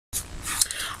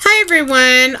Hi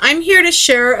everyone, I'm here to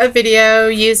share a video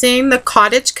using the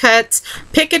CottageCutz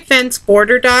Picket Fence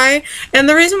Border die, and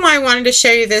the reason why I wanted to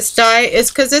show you this die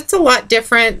is because it's a lot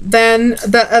different than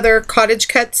the other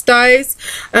CottageCutz dies.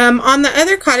 On the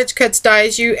other CottageCutz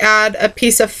dies you add a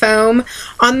piece of foam.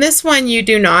 On this one you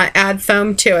do not add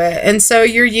foam to it, and so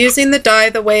you're using the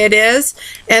die the way it is,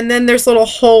 and then there's little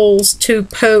holes to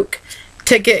poke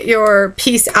to get your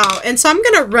piece out. And so I'm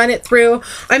going to run it through.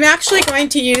 I'm actually going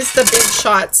to use the Big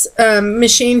Shots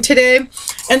machine today,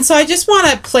 and so I just want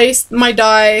to place my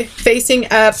die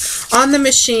facing up on the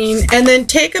machine and then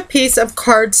take a piece of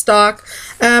cardstock.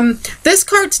 This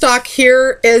cardstock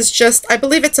here is just, I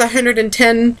believe it's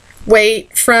 110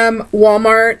 weight from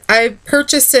Walmart. I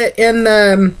purchased it in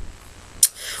the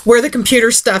where the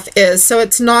computer stuff is, so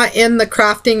it's not in the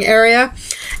crafting area,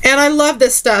 and I love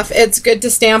this stuff. It's good to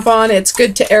stamp on, it's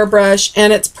good to airbrush,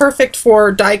 and it's perfect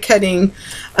for die cutting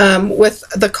with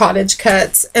the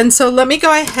CottageCutz. And so let me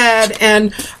go ahead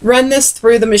and run this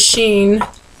through the machine.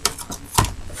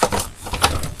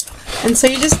 And so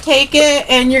you just take it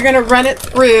and you're going to run it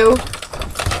through.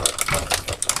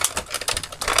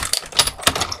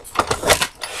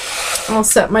 I'll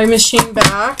set my machine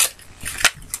back.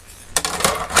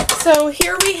 So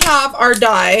here we have our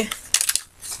die,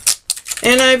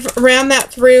 and I've ran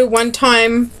that through one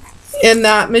time in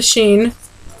that machine.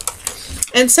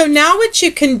 And so now what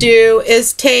you can do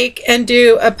is take and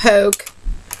do a poke,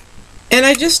 and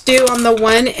I just do on the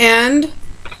one end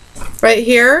right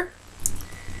here,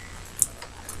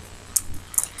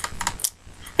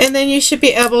 and then you should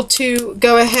be able to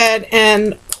go ahead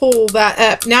and pull that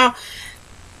up. Now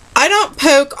I don't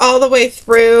poke all the way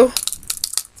through,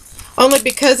 only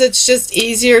because it's just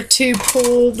easier to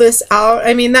pull this out.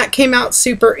 I mean, that came out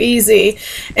super easy,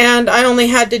 and I only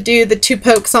had to do the 2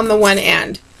 pokes on the one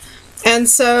end. And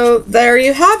so there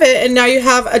you have it, and now you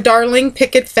have a darling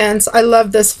picket fence. I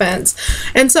love this fence.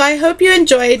 And so I hope you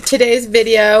enjoyed today's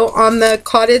video on the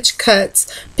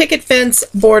CottageCutz Picket Fence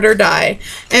Border die.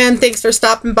 And thanks for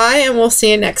stopping by, and we'll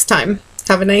see you next time.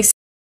 Have a nice